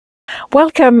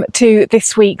Welcome to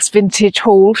this week's vintage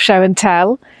haul show and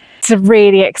tell. It's a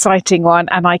really exciting one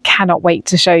and I cannot wait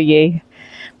to show you.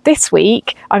 This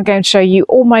week I'm going to show you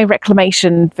all my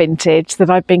Reclamation vintage that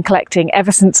I've been collecting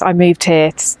ever since I moved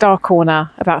here to Starre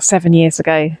Corner about 7 years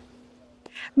ago.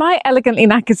 My elegantly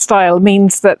knackered style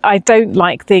means that I don't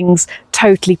like things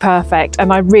totally perfect,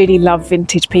 and I really love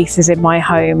vintage pieces in my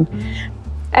home.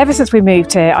 Ever since we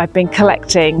moved here, I've been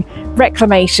collecting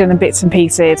Reclamation and bits and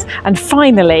pieces, and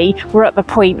finally we're at the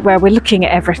point where we're looking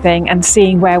at everything and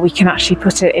seeing where we can actually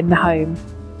put it in the home.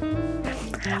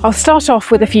 I'll start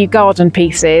off with a few garden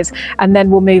pieces and then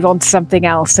we'll move on to something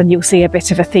else and you'll see a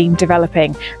bit of a theme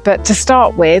developing. But to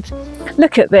start with,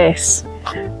 look at this.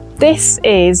 This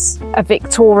is a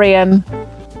Victorian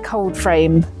cold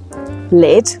frame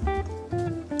lid.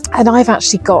 And I've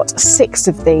actually got 6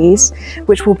 of these,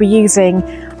 which we'll be using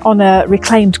on a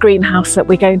reclaimed greenhouse that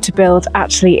we're going to build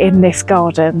actually in this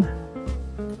garden.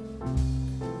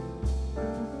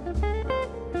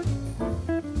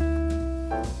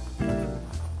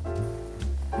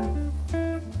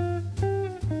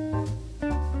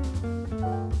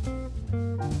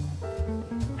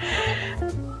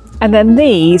 And then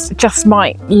these just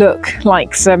might look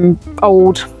like some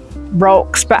old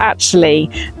rocks, but actually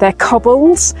they're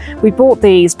cobbles. We bought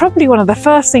these, probably one of the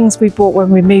first things we bought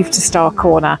when we moved to Starre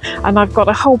Corner, and I've got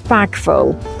a whole bag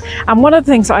full. And one of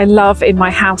the things that I love in my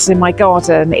house, in my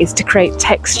garden, is to create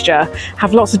texture,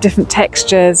 have lots of different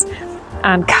textures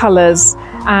and colours,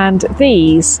 and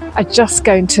these are just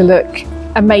going to look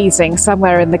amazing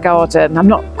somewhere in the garden. I'm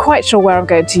not quite sure where I'm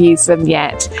going to use them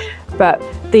yet, but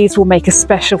these will make a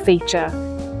special feature.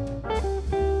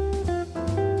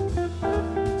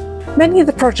 Many of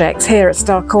the projects here at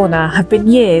Starre Corner have been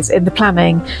years in the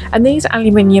planning, and these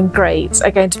aluminium grates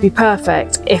are going to be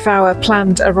perfect if our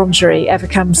planned orangery ever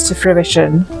comes to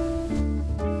fruition.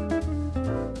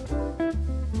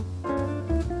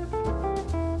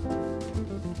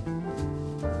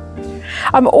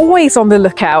 I'm always on the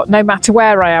lookout, no matter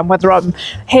where I am, whether I'm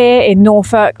here in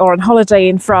Norfolk or on holiday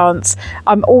in France.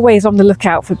 I'm always on the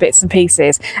lookout for bits and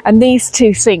pieces, and these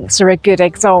 2 sinks are a good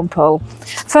example.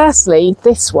 Firstly,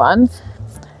 this one,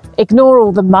 ignore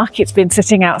all the muck, it's been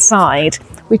sitting outside.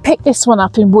 We picked this one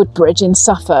up in Woodbridge in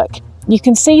Suffolk. You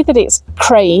can see that it's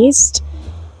crazed,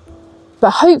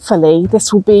 but hopefully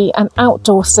this will be an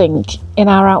outdoor sink in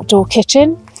our outdoor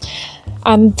kitchen.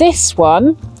 And this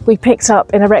one we picked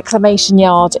up in a reclamation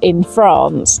yard in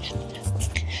France.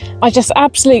 I just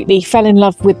absolutely fell in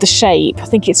love with the shape. I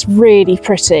think it's really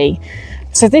pretty.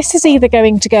 So this is either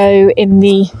going to go in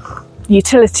the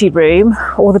utility room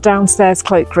or the downstairs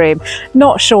cloakroom.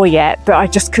 Not sure yet, but I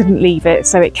just couldn't leave it,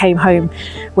 so it came home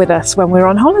with us when we were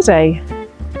on holiday.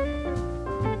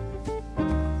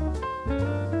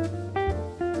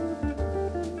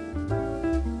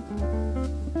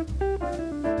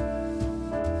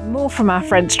 More from our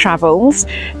French travels.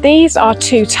 These are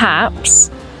 2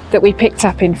 taps that we picked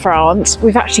up in France.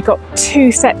 We've actually got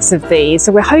 2 sets of these,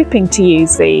 so we're hoping to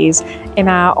use these in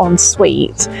our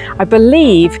ensuite. I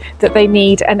believe that they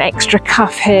need an extra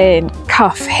cuff here and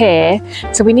cuff here,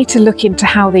 so we need to look into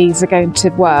how these are going to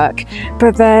work.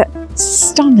 But they're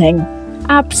stunning,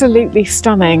 absolutely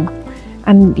stunning,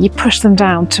 and you push them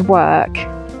down to work.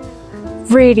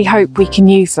 Really hope we can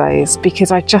use those,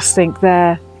 because I just think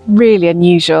they're really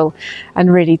unusual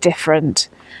and really different,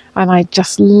 and I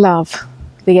just love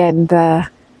the end there.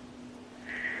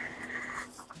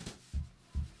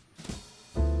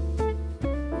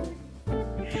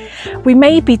 We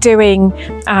may be doing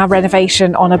our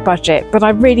renovation on a budget, but I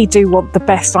really do want the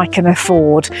best I can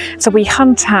afford, so we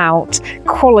hunt out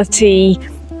quality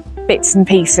bits and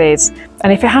pieces,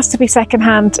 and if it has to be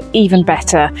secondhand, even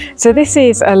better. So this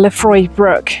is a Lefroy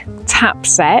Brook tap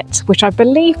set, which I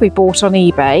believe we bought on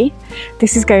eBay.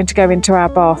 This is going to go into our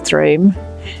bathroom.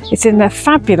 It's in a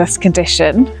fabulous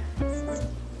condition.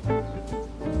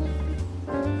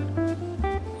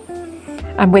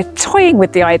 And we're toying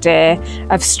with the idea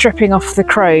of stripping off the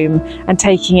chrome and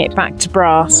taking it back to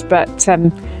brass, but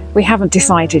we haven't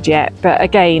decided yet. But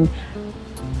again,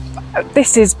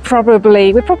 this is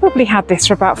we probably had this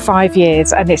for about 5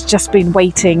 years, and it's just been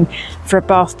waiting for a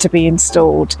bath to be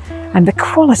installed, and the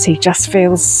quality just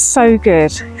feels so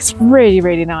good. It's really,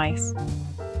 really nice.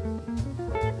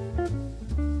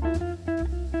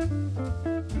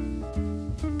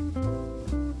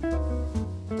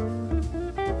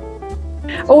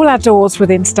 All our doors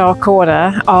within Starre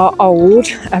Corner are old,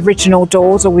 original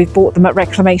doors, or we've bought them at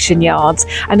reclamation yards.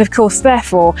 And of course,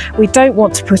 therefore, we don't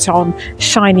want to put on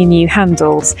shiny new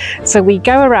handles. So we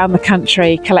go around the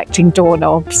country collecting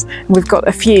doorknobs. We've got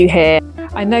a few here.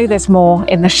 I know there's more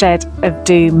in the shed of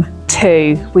doom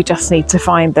two. We just need to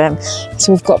find them.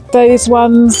 So we've got those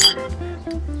ones.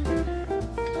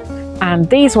 And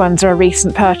these ones are a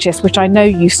recent purchase, which I know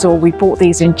you saw. We bought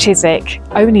these in Chiswick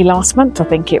only last month, I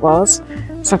think it was.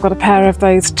 So I've got a pair of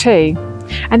those too.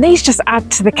 And these just add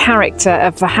to the character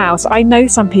of the house. I know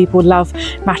some people love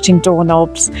matching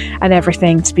doorknobs and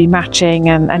everything to be matching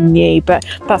and new, but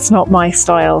that's not my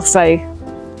style. So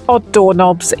odd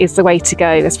doorknobs is the way to go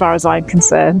as far as I'm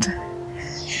concerned.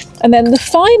 And then the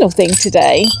final thing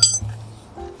today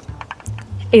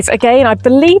is, again, I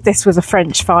believe this was a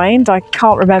French find. I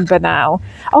can't remember now.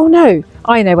 Oh no,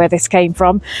 I know where this came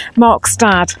from. Mark's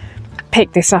dad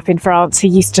picked this up in France. He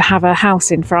used to have a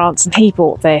house in France and he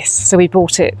bought this. So we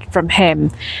bought it from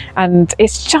him. And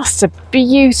it's just a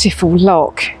beautiful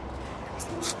lock,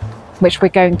 which we're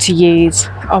going to use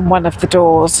on one of the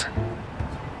doors.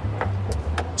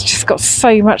 It's just got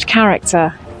so much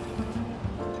character.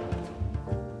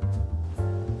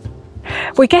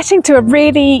 We're getting to a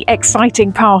really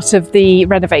exciting part of the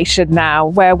renovation now,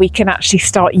 where we can actually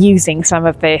start using some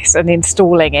of this and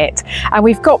installing it. And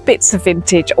we've got bits of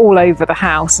vintage all over the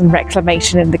house and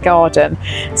reclamation in the garden.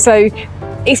 So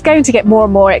it's going to get more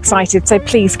and more excited, so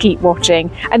please keep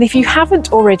watching. And if you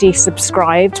haven't already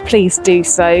subscribed, please do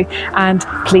so. And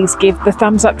please give the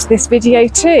thumbs up to this video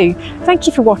too. Thank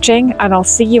you for watching, and I'll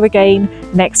see you again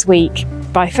next week.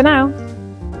 Bye for now.